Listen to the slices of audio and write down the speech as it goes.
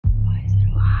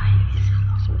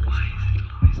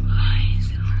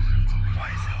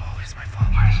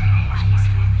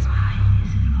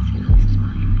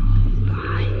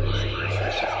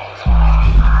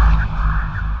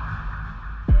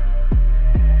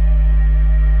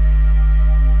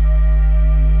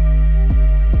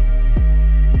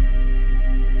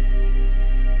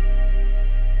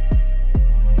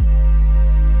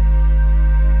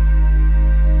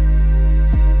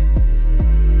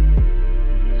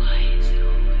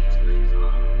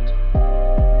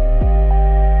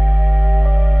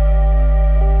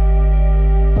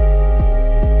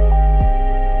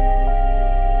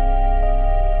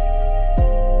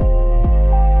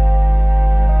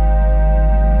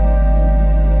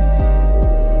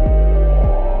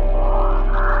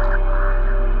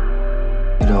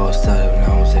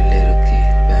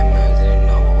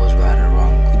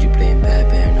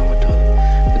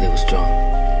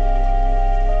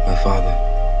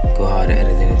Go harder at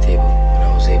the dinner table when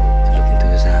I was able to look into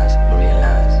his eyes and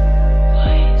realize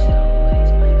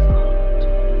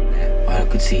all I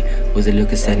could see was a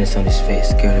look of sadness on his face.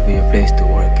 Scared to be replaced to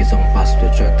work his own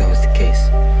possible drug, that was the case.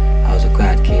 I was a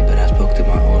quiet kid, but I spoke to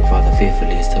my own father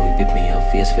fearfully, so he beat me up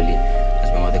fiercely.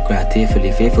 As my mother cried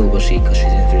tearfully, faithful was she, cause she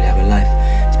didn't really have a life.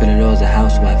 Spent a lot as a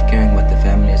housewife, caring about the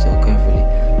family so carefully.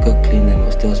 Cooked, cleaned, and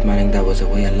was still smiling, that was a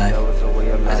way of life.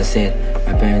 As I said,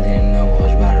 my parents didn't know what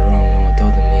was right or wrong, no one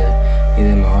told them either.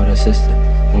 Neither my older sister,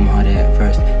 whom I had at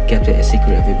first, kept it a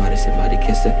secret. Everybody said somebody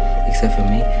kissed her, except for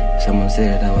me. If someone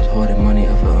said that I was hoarding money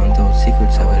of her untold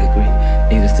secrets, I would agree.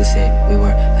 Needless to say, we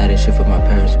were hiding shit from my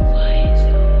parents.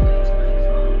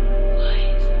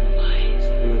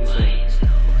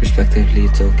 Respectively,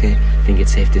 it's okay. Think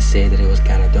it's safe to say that it was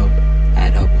kinda dope. I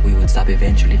had hoped we would stop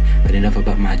eventually, but enough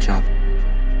about my job.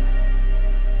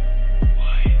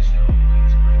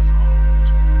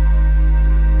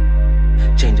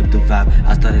 Change up the vibe,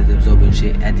 I started absorbing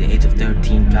shit at the age of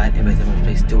 13. Tried everything was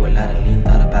placed to a lot of lean.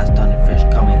 Thought about starting fresh,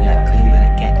 coming out clean, but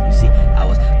I can't. You see, I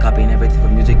was copying everything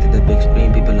from music to the big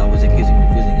screen. People always accusing,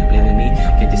 refusing, and blaming me.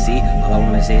 Can't you see? All I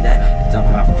wanna say that it's not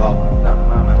my fault.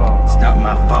 It's not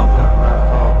my fault.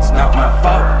 It's not my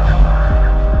fault.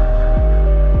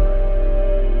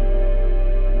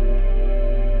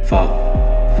 Fault.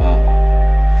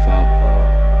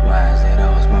 Why is it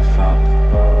always my fault?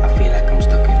 I feel like I'm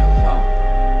stuck in a vault.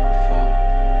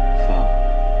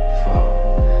 Fault.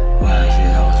 Why is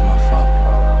it always my fault?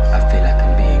 I feel like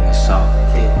I'm being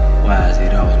assaulted. Why is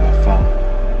it always my fault?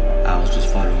 I was just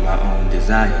following my own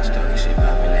desires. Talking shit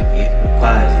about me like it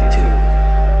requires you to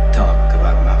talk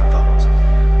about my faults.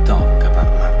 Talk about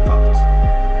my faults.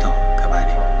 Talk about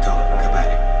it. Talk about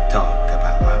it. Talk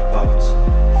about my faults.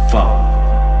 Fault.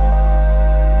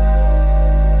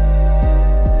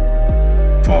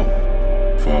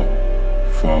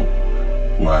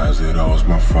 Why is it always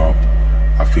my fault?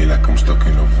 I feel like I'm stuck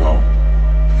in a vault.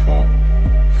 Fault.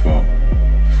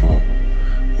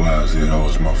 Why is it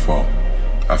always my fault?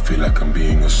 I feel like I'm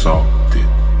being assaulted.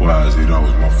 Why is it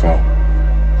always my fault?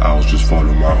 I was just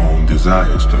following my own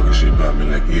desires. Talking shit about me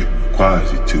like it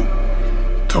requires you to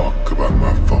talk about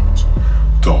my faults.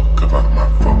 Talk about my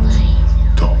faults.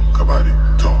 Talk about it.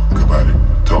 Talk about it.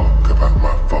 Talk about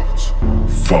my faults.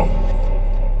 Fault.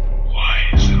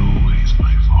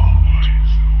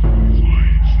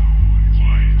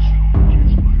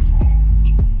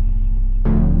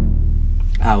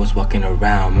 I was walking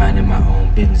around, minding my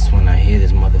own business when I hear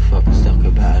this motherfucker talk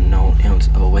about a known ounce.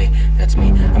 Oh wait, that's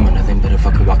me. I'm on nothing but a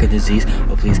fucking walking disease.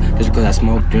 Oh please, just because I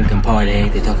smoke, drink, and party.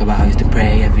 They talk about how I used to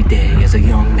pray every day as a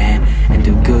young man and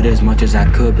do good as much as I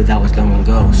could, but that was long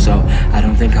ago. So I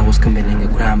don't think I was committing a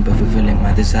crime, but fulfilling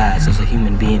my desires as a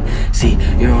human being. See,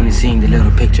 you're only seeing the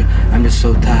little picture. I'm just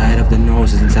so tired of the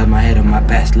noises inside my head of my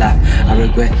past life. I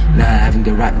regret not having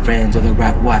the right friends or the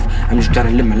right wife. I'm just trying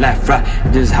to live my life right.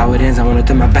 If this is how it ends, I wanna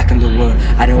turn my back in the world.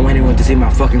 I don't want anyone to see my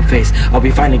fucking face. I'll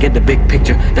be fine to get the big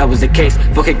picture. That was the case.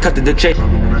 Fucking cut to the chase.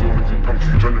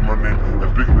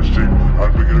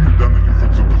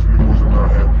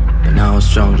 But now I'm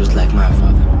strong just like my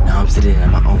father. Now I'm sitting at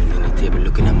my own dinner table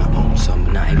looking at my own son,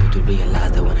 but not able to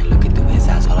realize that when I look into his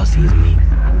eyes all I see is me.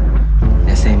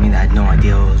 That same me that had no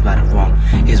idea what was right or wrong.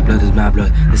 His blood is my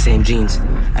blood, the same genes.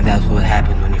 And that's what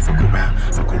happens when you fuck around.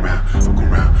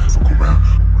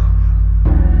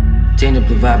 Change up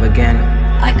the vibe again.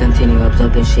 I continue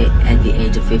absorbing shit at the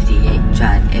age of 58.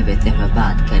 Tried everything from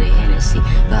vodka to Hennessy.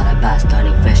 Thought about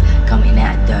starting fresh, coming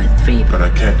at 33. But I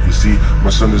can't, you see,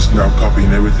 my son is now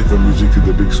copying everything from music to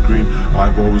the big screen.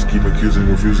 I've always keep accusing,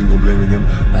 refusing, and blaming him.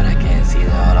 But I can't see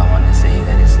that. All I wanna say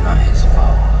that it's not his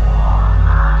fault.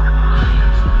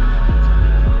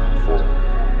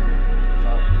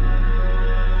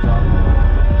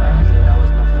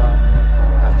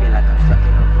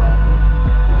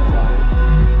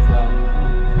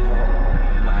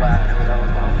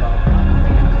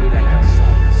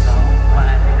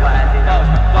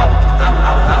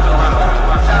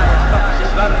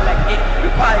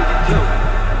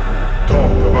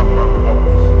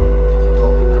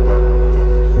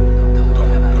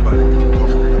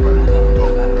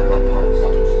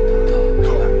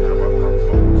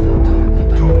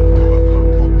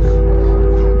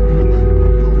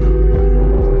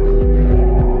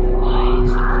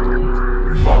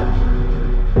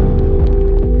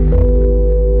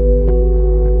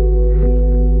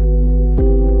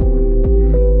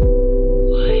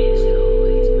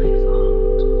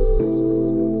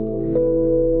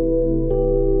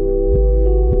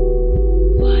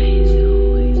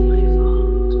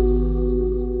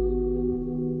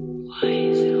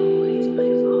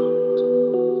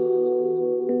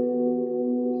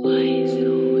 Why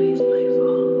so